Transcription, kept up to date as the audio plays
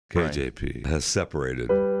KJP has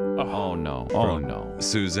separated Oh no. Oh no.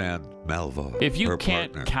 Suzanne Malveaux. If you her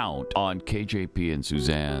can't partner. count on KJP and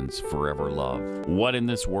Suzanne's forever love, what in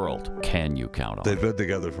this world can you count on? They've been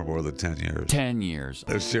together for more than 10 years. 10 years.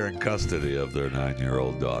 They're sharing custody of their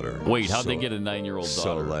 9-year-old daughter. Wait, how'd they get a 9-year-old so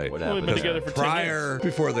daughter? late. What Well, they've happened been there? together for 10 years.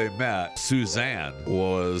 Before they met, Suzanne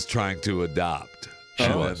was trying to adopt.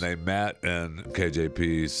 And then they met, and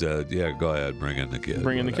KJP said, yeah, go ahead, bring in the kid.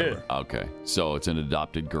 Bring in the kid. Okay, so it's an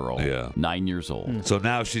adopted girl. Yeah. 9 years old. So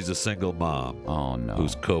now she's a single mom. Oh, no.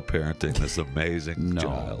 Who's co-parenting this amazing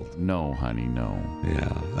child. No, honey, no.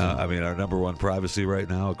 Yeah. I mean, our #1 privacy right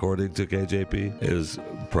now, according to KJP, is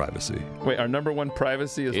privacy. Wait, our #1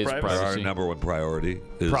 privacy is privacy? Our #1 priority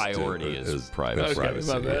is privacy. privacy.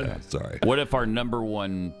 my bad. Yeah, sorry. What if our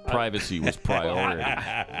 #1 privacy was priority?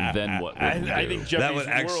 Then what would we I do? think Jeffrey's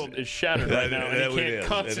world is shattered right now, and he can't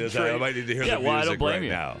concentrate. I might need to hear the well, I music don't blame right you.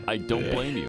 now. I don't blame you.